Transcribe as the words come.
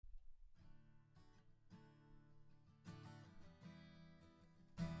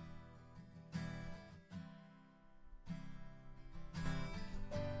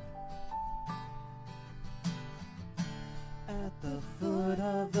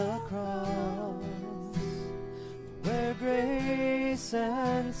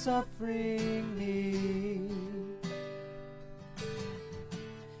suffering me.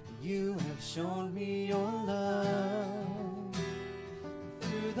 You have shown me your love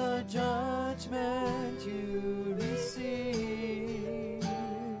through the judgment you received,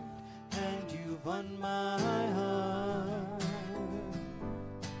 and you've won my heart.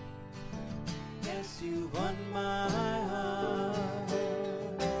 Yes, you've won my heart.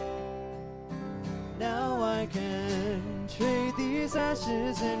 Now I can trade these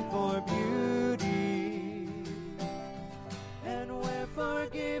ashes in for beauty, and wear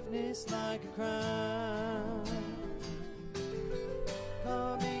forgiveness like a crown,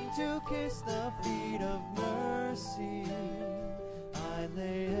 coming to kiss the feet of mercy. I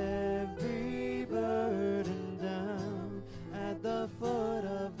lay every burden down at the foot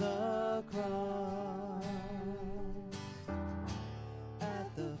of the cross,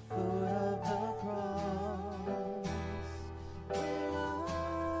 at the foot of the cross, where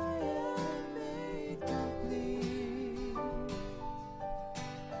I am made complete.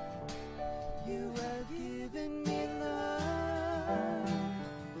 You have given me life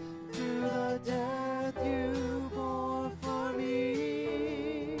through the death you bore for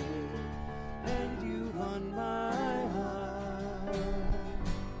me, and you won my heart.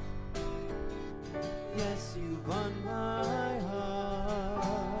 Yes, you won my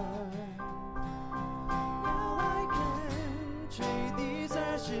heart. Now I can trade these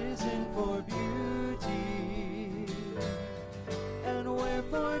ashes in for beauty, and wear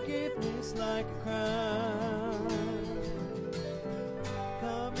forgiveness like a crown,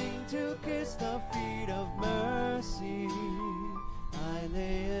 coming to kiss the feet of mercy. I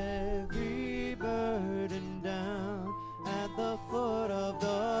lay every burden down at the foot of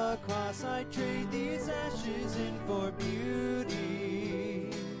the cross. I trade these ashes in for beauty,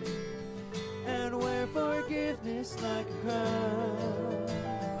 and wear forgiveness like a crown,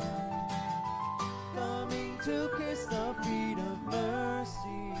 coming to kiss the feet of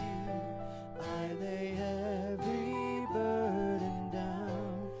mercy. I lay every burden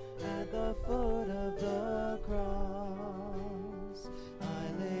down at the foot of the cross.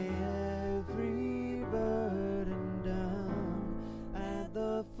 I lay every burden down at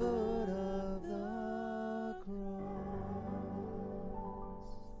the foot of the cross.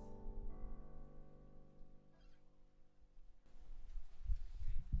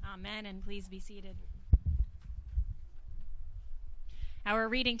 Amen, and please be seated. Our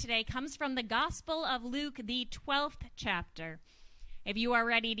reading today comes from the Gospel of Luke, the 12th chapter. If you are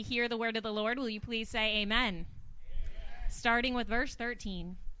ready to hear the word of the Lord, will you please say amen? Starting with verse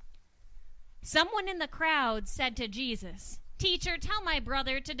 13. Someone in the crowd said to Jesus, "Teacher, tell my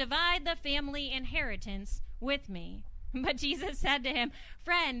brother to divide the family inheritance with me." But Jesus said to him,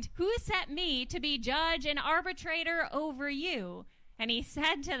 "Friend, who set me to be judge and arbitrator over you?" And he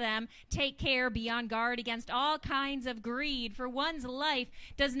said to them, "Take care, be on guard against all kinds of greed, for one's life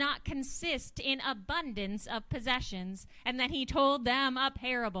does not consist in abundance of possessions." And then he told them a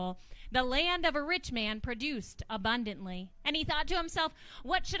parable. The land of a rich man produced abundantly. And he thought to himself,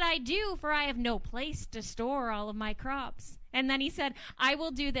 "What should I do? For I have no place to store all of my crops." And then he said, "I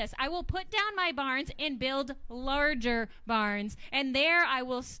will do this. I will put down my barns and build larger barns. And there I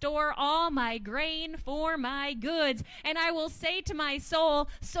will store all my grain for my goods. And I will say to my soul,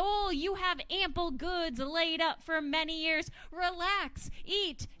 'Soul, you have ample goods laid up for many years. Relax,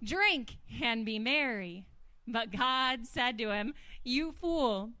 eat, drink, and be merry.' But God said to him, 'You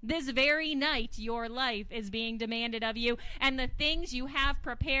fool, this very night your life is being demanded of you, and the things you have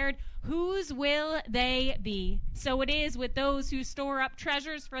prepared, whose will they be?' So it is with those who store up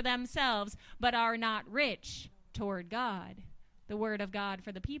treasures for themselves, but are not rich toward God." The word of God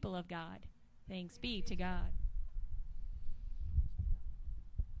for the people of God. Thanks be to God.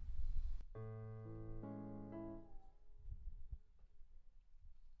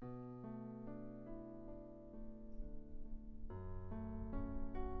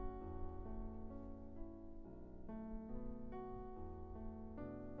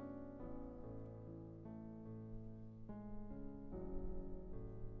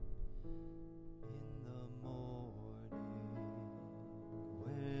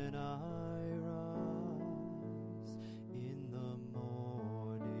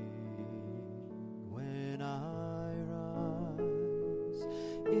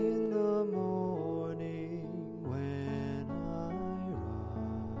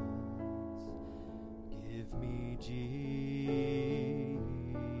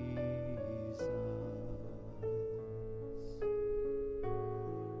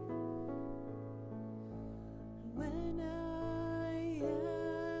 When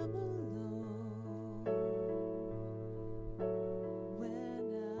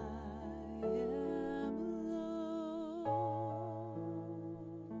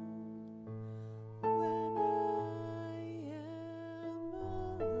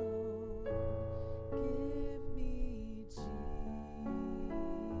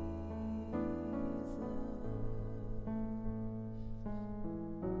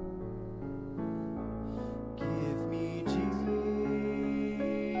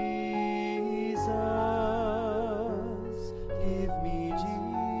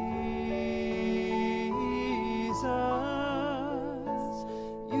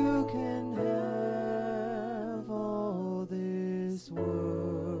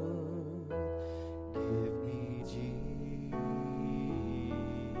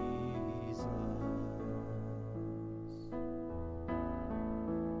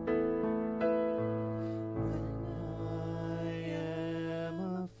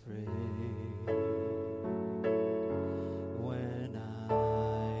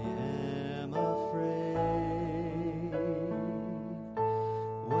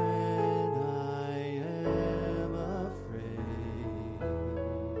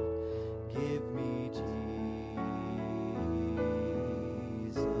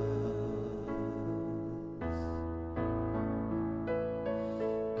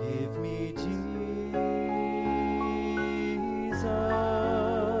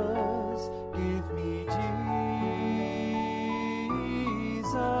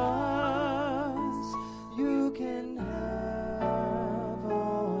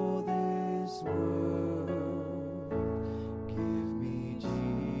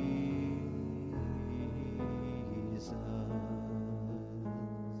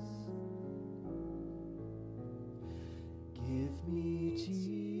me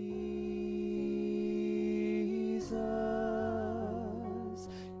Jesus.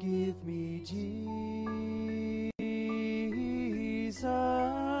 Give me Jesus.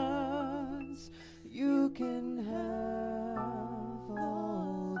 You can have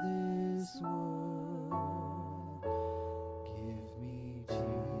all this world. Give me Jesus.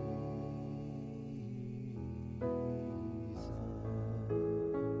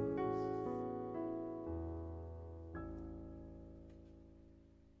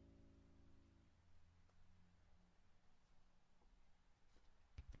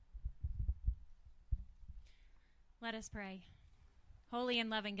 Let us pray. Holy and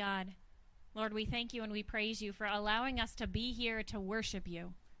loving God, Lord, we thank you and we praise you for allowing us to be here to worship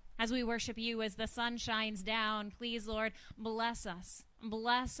you. As we worship you, as the sun shines down, please, Lord, bless us.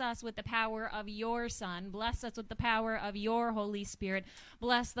 Bless us with the power of your Son. Bless us with the power of your Holy Spirit.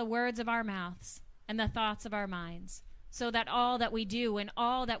 Bless the words of our mouths and the thoughts of our minds, so that all that we do and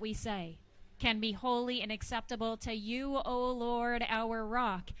all that we say can be holy and acceptable to you, O Lord, our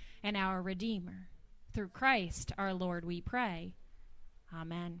rock and our Redeemer. Through Christ our Lord we pray.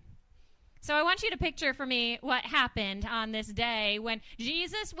 Amen. So I want you to picture for me what happened on this day when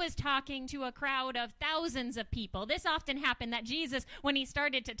Jesus was talking to a crowd of thousands of people. This often happened that Jesus, when he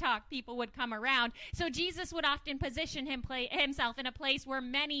started to talk, people would come around. So Jesus would often position himself in a place where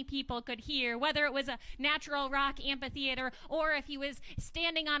many people could hear, whether it was a natural rock amphitheater or if he was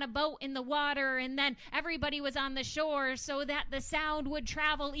standing on a boat in the water and then everybody was on the shore so that the sound would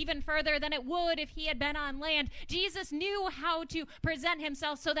travel even further than it would if he had been on land. Jesus knew how to present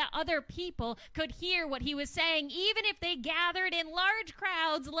himself so that other people could hear what he was saying, even if they gathered in large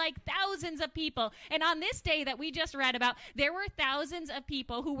crowds like thousands of people. And on this day that we just read about, there were thousands of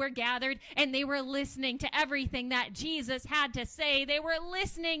people who were gathered and they were listening to everything that Jesus had to say. They were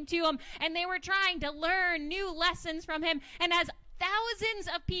listening to him and they were trying to learn new lessons from him. And as thousands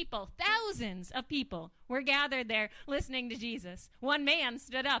of people were gathered there listening to Jesus, one man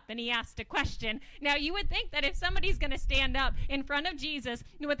stood up and he asked a question. Now, you would think that if somebody's going to stand up in front of Jesus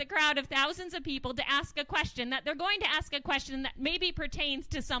with a crowd of thousands of people to ask a question, that they're going to ask a question that maybe pertains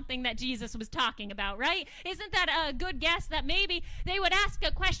to something that Jesus was talking about, right? Isn't that a good guess that maybe they would ask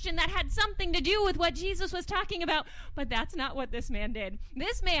a question that had something to do with what Jesus was talking about? But that's not what this man did.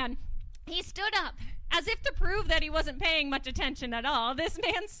 This man, he stood up as if to prove that he wasn't paying much attention at all. This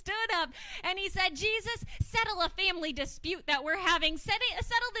man stood up and he said, Jesus, settle a family dispute that we're having. Settle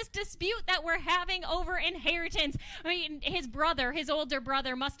this dispute that we're having over inheritance. I mean, his older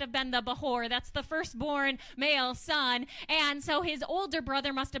brother must have been the Behor. That's the firstborn male son. And so his older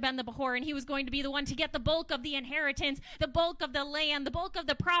brother must have been the Behor, and he was going to be the one to get the bulk of the inheritance, the bulk of the land, the bulk of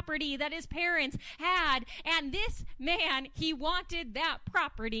the property that his parents had. And this man, he wanted that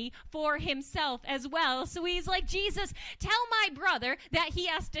property for himself as well. So he's like, Jesus, tell my brother that he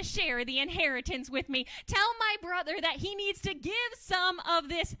has to share the inheritance with me. Tell my brother that he needs to give some of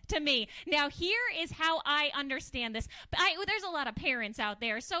this to me. Now, here is how I understand this. There's a lot of parents out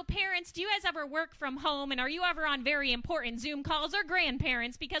there. So parents, do you guys ever work from home, and are you ever on very important Zoom calls, or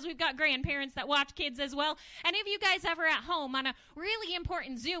grandparents, because we've got grandparents that watch kids as well? And if you guys ever at home on a really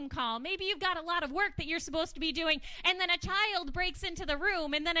important Zoom call, maybe you've got a lot of work that you're supposed to be doing, and then a child breaks into the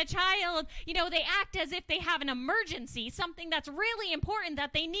room, and then a child, they act as if they have an emergency, something that's really important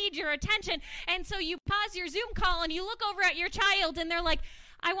that they need your attention. And so you pause your Zoom call and you look over at your child and they're like,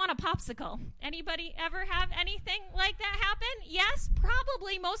 I want a popsicle. Anybody ever have anything like that happen? Yes,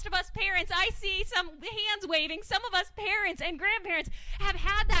 probably most of us parents. I see some hands waving. Some of us parents and grandparents have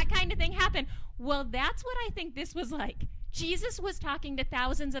had that kind of thing happen. Well, that's what I think this was like. Jesus was talking to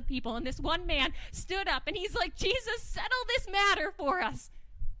thousands of people, and this one man stood up and he's like, Jesus, settle this matter for us.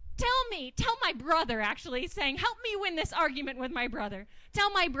 Tell my brother, actually, saying, help me win this argument with my brother. Tell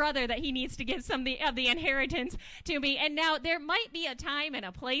my brother that he needs to give some of the inheritance to me. And now there might be a time and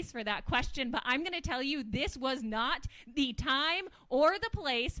a place for that question, but I'm going to tell you this was not the time or the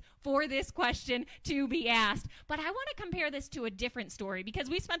place for this question to be asked. But I want to compare this to a different story, because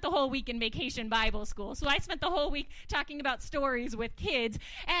we spent the whole week in Vacation Bible School. So I spent the whole week talking about stories with kids.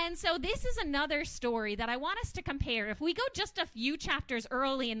 And so this is another story that I want us to compare. If we go just a few chapters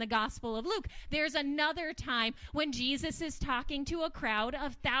early in the Gospel of Luke, there's another time when Jesus is talking to a crowd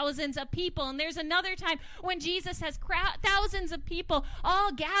of thousands of people. And there's another time when Jesus has thousands of people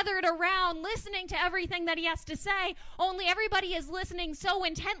all gathered around listening to everything that he has to say. Only everybody is listening so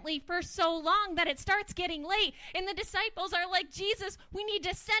intently for so long that it starts getting late. And the disciples are like, Jesus, we need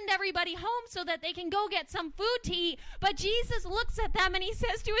to send everybody home so that they can go get some food to eat. But Jesus looks at them and he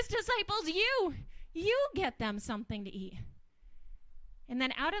says to his disciples, you get them something to eat. And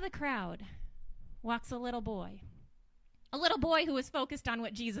then out of the crowd walks a little boy A little boy who was focused on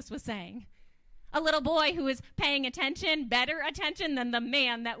what Jesus was saying. A little boy who is paying attention, better attention than the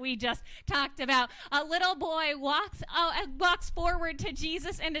man that we just talked about. A little boy walks forward to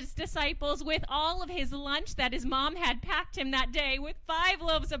Jesus and his disciples with all of his lunch that his mom had packed him that day with 5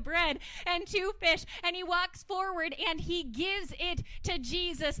 loaves of bread and 2 fish. And he walks forward and he gives it to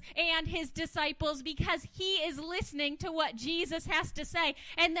Jesus and his disciples because he is listening to what Jesus has to say.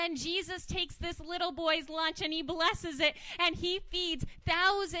 And then Jesus takes this little boy's lunch and he blesses it and he feeds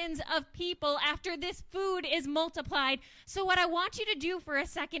thousands of people after this food is multiplied. So what I want you to do for a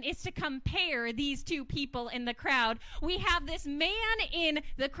second is to compare these 2 people in the crowd. We have this man in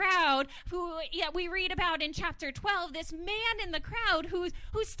the crowd who we read about in chapter 12, this man in the crowd who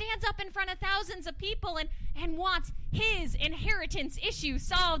stands up in front of thousands of people and wants his inheritance issue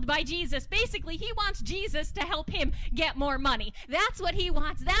solved by Jesus. Basically, he wants Jesus to help him get more money. That's what he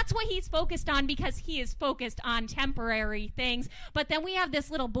wants. That's what he's focused on because he is focused on temporary things. But then we have this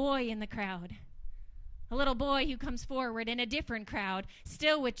little boy in the crowd. A little boy who comes forward in a different crowd,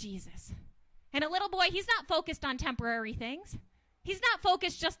 still with Jesus. And a little boy, he's not focused on temporary things. He's not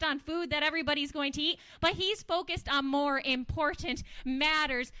focused just on food that everybody's going to eat, but he's focused on more important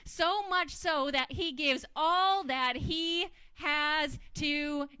matters, so much so that he gives all that he has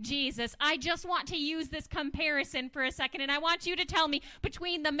to Jesus. I just want to use this comparison for a second, and I want you to tell me,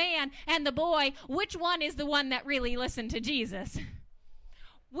 between the man and the boy, which one is the one that really listened to Jesus?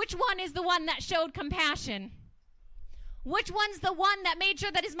 Which one is the one that showed compassion? Which one's the one that made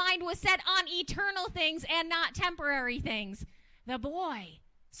sure that his mind was set on eternal things and not temporary things? The boy.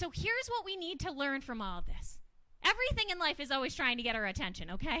 So here's what we need to learn from all of this. Everything in life is always trying to get our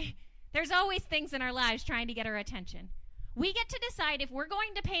attention, okay? There's always things in our lives trying to get our attention. We get to decide if we're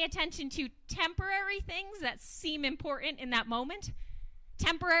going to pay attention to temporary things that seem important in that moment.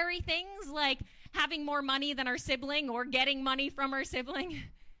 Temporary things like having more money than our sibling or getting money from our sibling.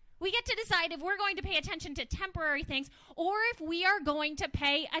 We get to decide if we're going to pay attention to temporary things or if we are going to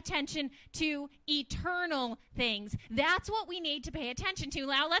pay attention to eternal things. That's what we need to pay attention to.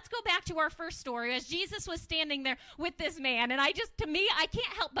 Now, let's go back to our first story as Jesus was standing there with this man. And I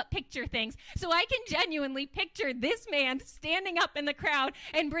can't help but picture things. So I can genuinely picture this man standing up in the crowd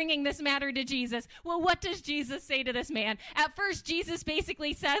and bringing this matter to Jesus. Well, what does Jesus say to this man? At first, Jesus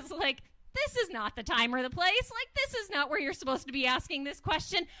basically says, this is not the time or the place. This is not where you're supposed to be asking this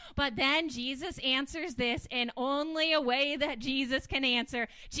question. But then Jesus answers this in only a way that Jesus can answer.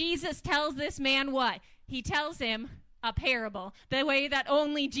 Jesus tells this man what? He tells him a parable, the way that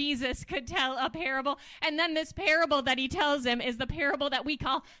only Jesus could tell a parable. And then this parable that he tells him is the parable that we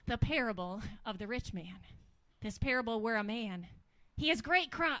call the parable of the rich man. This parable where a man, he has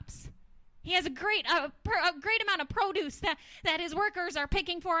great crops. He has a great amount of produce that his workers are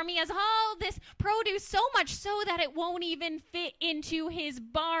picking for him. He has all this produce, so much so that it won't even fit into his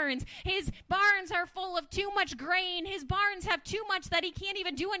barns. His barns are full of too much grain. His barns have too much that he can't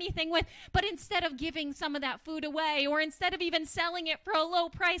even do anything with. But instead of giving some of that food away, or instead of even selling it for a low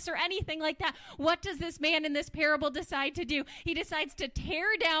price or anything like that, what does this man in this parable decide to do? He decides to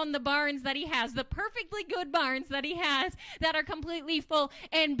tear down the barns that he has, the perfectly good barns that he has that are completely full,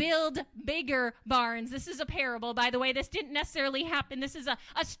 and build bigger barns. This is a parable, by the way. This didn't necessarily happen. This is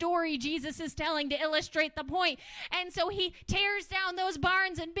a story Jesus is telling to illustrate the point. And so he tears down those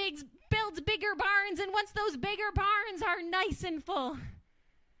barns and builds bigger barns. And once those bigger barns are nice and full,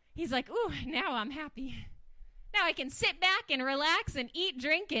 he's like, ooh, now I'm happy. Now I can sit back and relax and eat,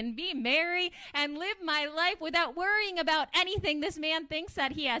 drink, and be merry and live my life without worrying about anything. This man thinks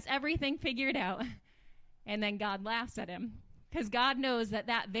that he has everything figured out. And then God laughs at him. Because God knows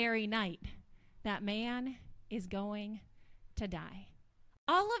that very night, that man is going to die.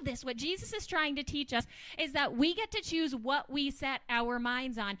 All of this, what Jesus is trying to teach us, is that we get to choose what we set our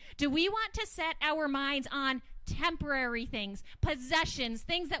minds on. Do we want to set our minds on temporary things, possessions,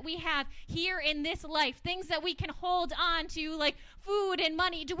 things that we have here in this life, things that we can hold on to, like food and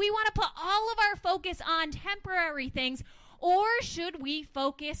money? Do we want to put all of our focus on temporary things? Or should we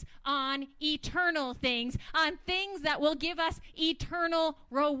focus on eternal things, on things that will give us eternal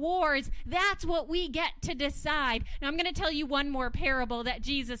rewards? That's what we get to decide. Now, I'm going to tell you one more parable that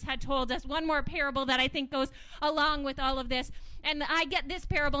Jesus had told us, one more parable that I think goes along with all of this. And I get this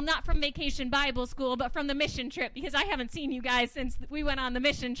parable not from Vacation Bible School, but from the mission trip, because I haven't seen you guys since we went on the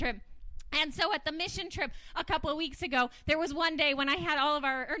mission trip. And so at the mission trip a couple of weeks ago, there was one day when I had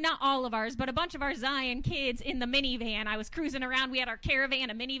not all of ours, but a bunch of our Zion kids in the minivan. I was cruising around. We had our caravan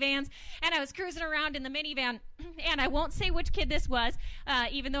of minivans, and I was cruising around in the minivan, and I won't say which kid this was,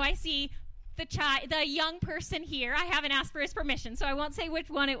 even though I see the young person here. I haven't asked for his permission, so I won't say which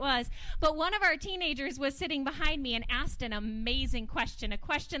one it was. But one of our teenagers was sitting behind me and asked an amazing question, a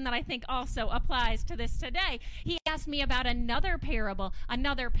question that I think also applies to this today. He asked me about another parable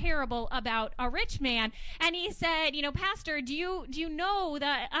about a rich man. And he said, Pastor, do you know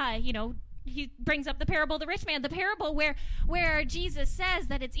that, he brings up the parable of the rich man, the parable where Jesus says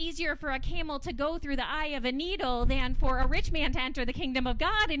that it's easier for a camel to go through the eye of a needle than for a rich man to enter the kingdom of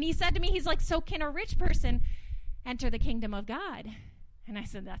God. And he said to me, he's like, so can a rich person enter the kingdom of God? And I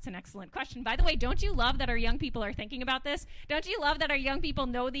said, that's an excellent question. By the way, don't you love that our young people are thinking about this? Don't you love that our young people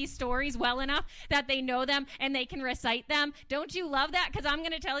know these stories well enough that they know them and they can recite them? Don't you love that? Because I'm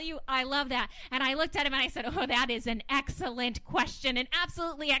going to tell you, I love that. And I looked at him and I said, oh, that is an excellent question, an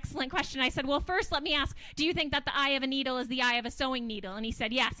absolutely excellent question. I said, well, first let me ask, do you think that the eye of a needle is the eye of a sewing needle? And he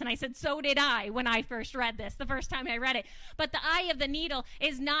said, yes. And I said, so did I when I first read this, the first time I read it. But the eye of the needle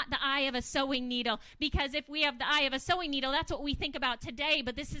is not the eye of a sewing needle, because if we have the eye of a sewing needle, that's what we think about today.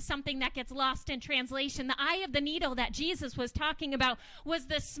 But this is something that gets lost in translation. The eye of the needle that Jesus was talking about was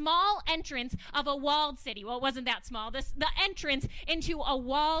the small entrance of a walled city. Well, it wasn't that small. The entrance into a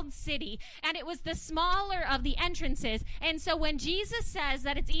walled city. And it was the smaller of the entrances. And so when Jesus says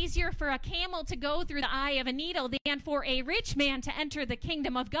that it's easier for a camel to go through the eye of a needle than for a rich man to enter the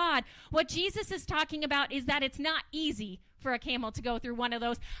kingdom of God, what Jesus is talking about is that it's not easy for a camel to go through one of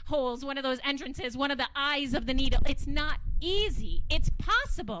those holes, one of those entrances, one of the eyes of the needle. It's not easy. It's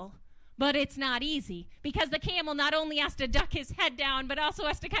possible, but it's not easy, because the camel not only has to duck his head down, but also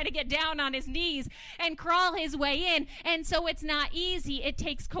has to kind of get down on his knees and crawl his way in. And so it's not easy. It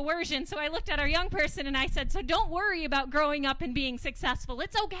takes coercion. So I looked at our young person and I said, so don't worry about growing up and being successful.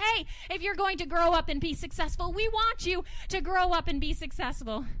 It's okay if you're going to grow up and be successful. We want you to grow up and be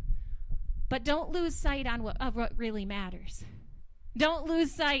successful. But don't lose sight of what really matters. Don't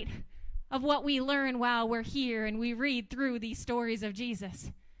lose sight of what we learn while we're here and we read through these stories of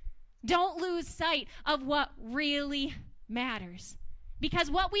Jesus. Don't lose sight of what really matters. Because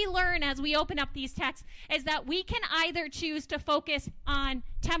what we learn as we open up these texts is that we can either choose to focus on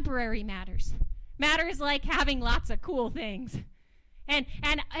temporary matters. Matters like having lots of cool things and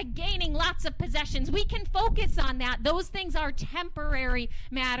gaining lots of possessions. We can focus on that. Those things are temporary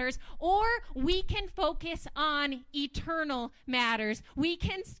matters. Or we can focus on eternal matters. We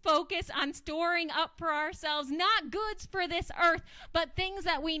can focus on storing up for ourselves not goods for this earth, but things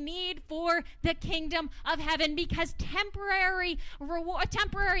that we need for the kingdom of heaven. Because temporary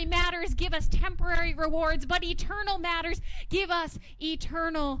matters give us temporary rewards, but eternal matters give us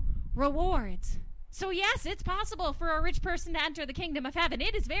eternal rewards. So yes, it's possible for a rich person to enter the kingdom of heaven.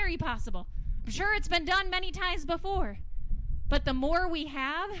 It is very possible. I'm sure it's been done many times before. But the more we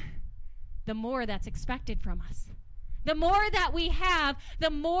have, the more that's expected from us. The more that we have, the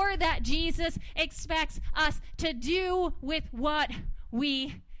more that Jesus expects us to do with what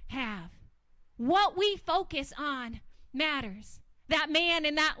we have. What we focus on matters. That man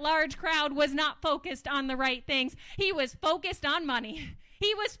in that large crowd was not focused on the right things. He was focused on money.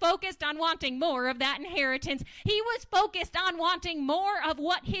 He was focused on wanting more of that inheritance. He was focused on wanting more of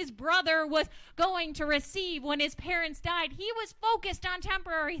what his brother was going to receive when his parents died. He was focused on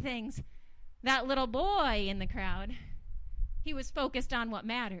temporary things. That little boy in the crowd, he was focused on what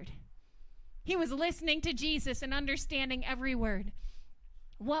mattered. He was listening to Jesus and understanding every word.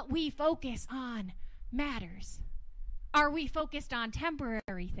 What we focus on matters. Are we focused on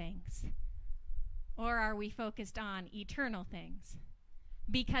temporary things? Or are we focused on eternal things?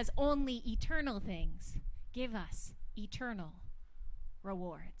 Because only eternal things give us eternal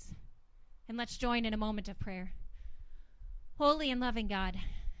rewards. And let's join in a moment of prayer. Holy and loving God,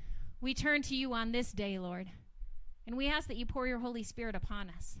 we turn to you on this day, Lord, and we ask that you pour your Holy Spirit upon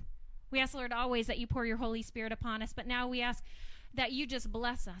us. We ask, Lord, always that you pour your Holy Spirit upon us, but now we ask that you just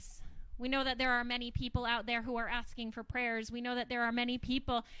bless us. We know that there are many people out there who are asking for prayers. We know that there are many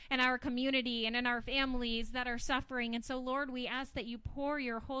people in our community and in our families that are suffering. And so, Lord, we ask that you pour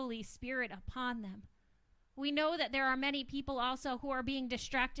your Holy Spirit upon them. We know that there are many people also who are being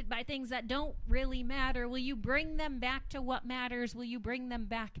distracted by things that don't really matter. Will you bring them back to what matters? Will you bring them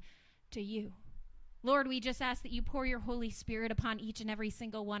back to you? Lord, we just ask that you pour your Holy Spirit upon each and every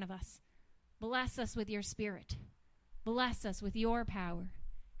single one of us. Bless us with your Spirit. Bless us with your power.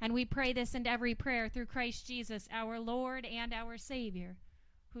 And we pray this in every prayer through Christ Jesus, our Lord and our Savior,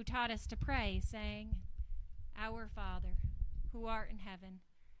 who taught us to pray, saying, Our Father, who art in heaven,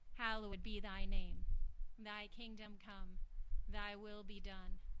 hallowed be thy name. Thy kingdom come, thy will be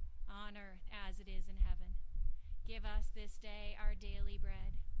done, on earth as it is in heaven. Give us this day our daily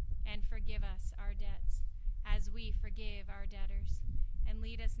bread, and forgive us our debts, as we forgive our debtors. And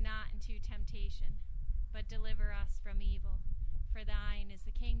lead us not into temptation, but deliver us from evil. For thine is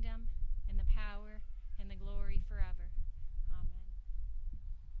the kingdom, and the power, and the glory forever. Amen.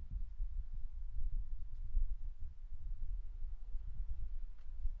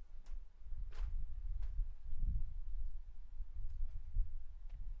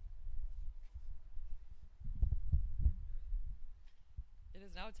 It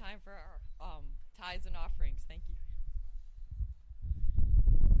is now time for our tithes and offerings. Thank you.